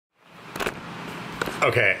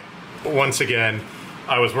Okay, once again,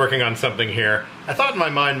 I was working on something here. I thought in my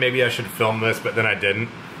mind maybe I should film this, but then I didn't.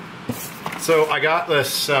 So I got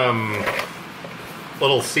this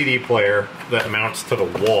little CD player that mounts to the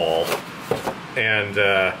wall, and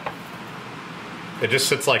it just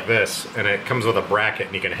sits like this, and it comes with a bracket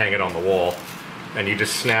and you can hang it on the wall, and you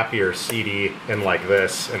just snap your CD in like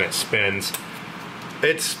this and it spins.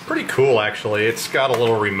 It's pretty cool actually. It's got a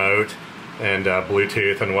little remote and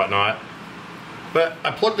Bluetooth and whatnot. But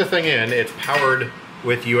I plugged the thing in, it's powered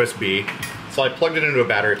with USB, so I plugged it into a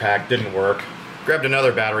battery pack, didn't work. Grabbed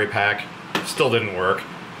another battery pack, still didn't work.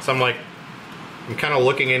 So I'm kind of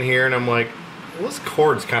looking in here and I'm like, well, this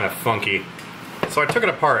cord's kind of funky. So I took it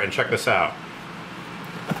apart and checked this out.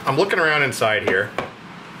 I'm looking around inside here,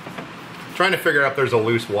 trying to figure out if there's a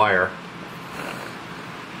loose wire.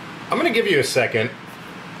 I'm going to give you a second,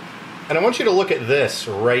 and I want you to look at this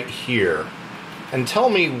right here and tell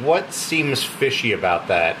me what seems fishy about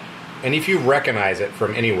that, and if you recognize it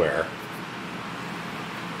from anywhere.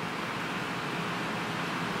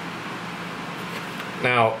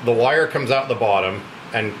 Now, the wire comes out the bottom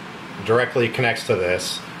and directly connects to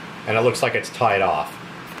this, and it looks like it's tied off.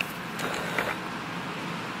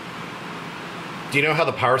 Do you know how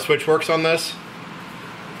the power switch works on this?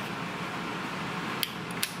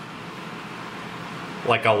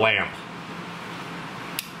 Like a lamp.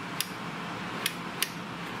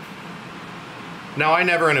 Now, I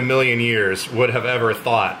never in a million years would have ever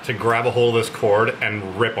thought to grab a hold of this cord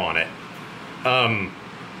and rip on it.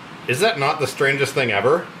 Is that not the strangest thing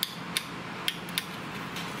ever?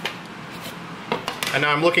 And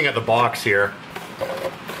now I'm looking at the box here.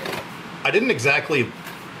 I didn't exactly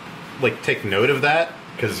take note of that,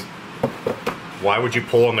 because why would you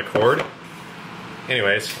pull on the cord?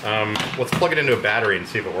 Anyways, let's plug it into a battery and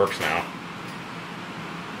see if it works now.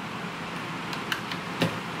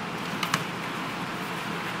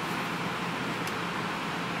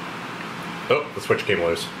 Oh, the switch came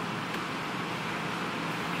loose.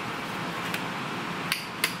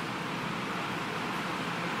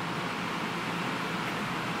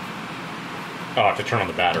 Oh, I have to turn on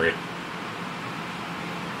the battery.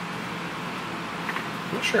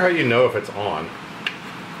 I'm not sure how you know if it's on.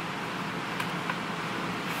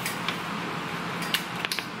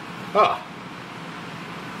 Ah.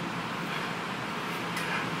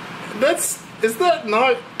 Is that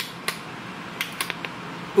not...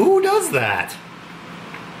 Who does that?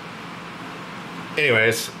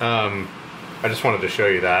 Anyways, I just wanted to show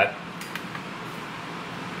you that.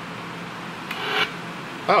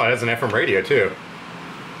 Oh, it has an FM radio too.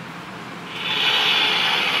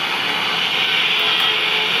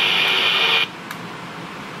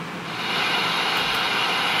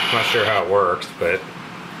 Not sure how it works, but...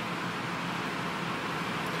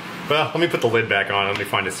 Well, let me put the lid back on. Let me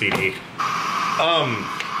find a CD.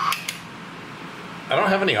 I don't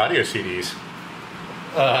have any audio CDs.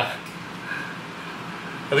 I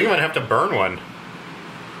think I might have to burn one.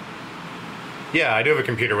 Yeah, I do have a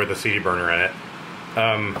computer with a CD burner in it.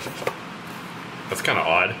 That's kind of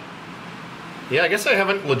odd. Yeah, I guess I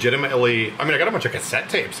haven't legitimately... I mean, I got a bunch of cassette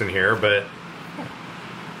tapes in here, but...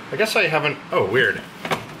 I guess I haven't... Oh, weird.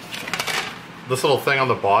 This little thing on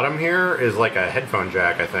the bottom here is like a headphone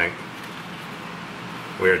jack, I think.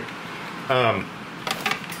 Weird.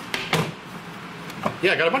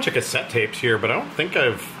 Yeah, I got a bunch of cassette tapes here, but I don't think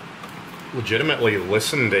I've legitimately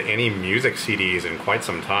listened to any music CDs in quite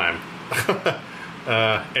some time.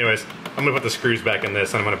 Anyways, I'm gonna put the screws back in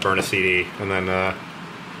this and I'm gonna burn a CD, and then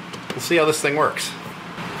we'll see how this thing works.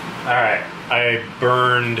 Alright, I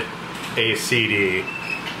burned a CD.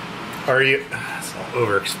 Are you... It's all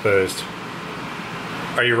overexposed.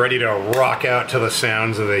 Are you ready to rock out to the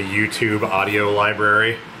sounds of the YouTube audio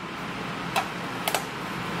library?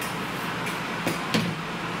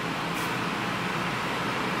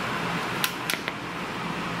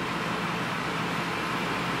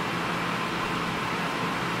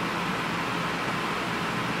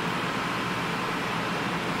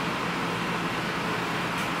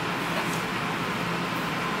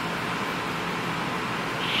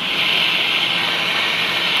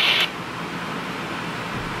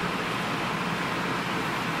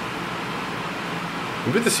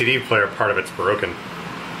 Maybe the CD player part of it's broken.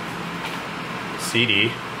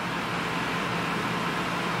 CD.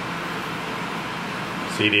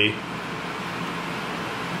 CD.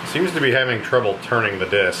 Seems to be having trouble turning the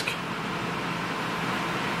disc.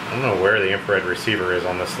 I don't know where the infrared receiver is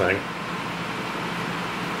on this thing.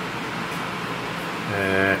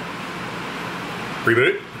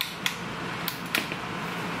 Reboot.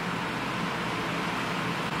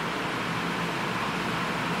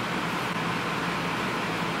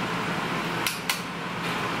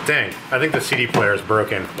 Dang, I think the CD player is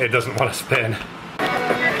broken. It doesn't want to spin.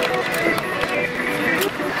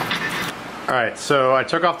 Alright, so I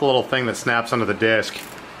took off the little thing that snaps onto the disc.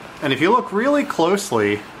 And if you look really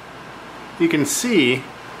closely, you can see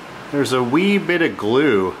there's a wee bit of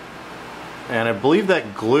glue. And I believe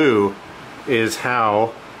that glue is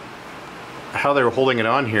how they're holding it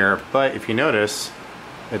on here. But if you notice,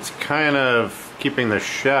 it's kind of keeping the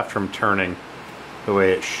shaft from turning the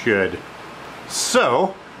way it should.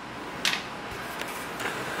 So,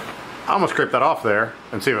 I'm gonna scrape that off there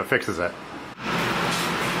and see if it fixes it.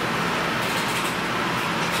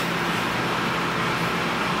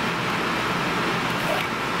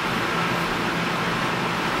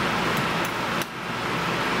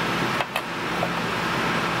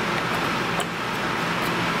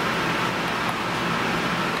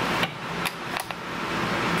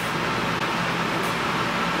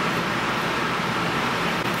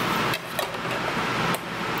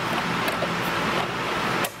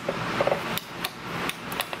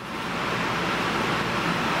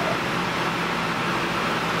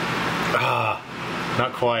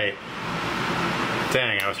 Not quite.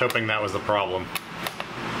 Dang, I was hoping that was the problem.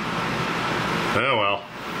 Oh well.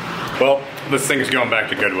 Well, this thing's going back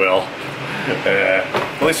to Goodwill.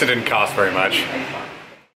 At least it didn't cost very much.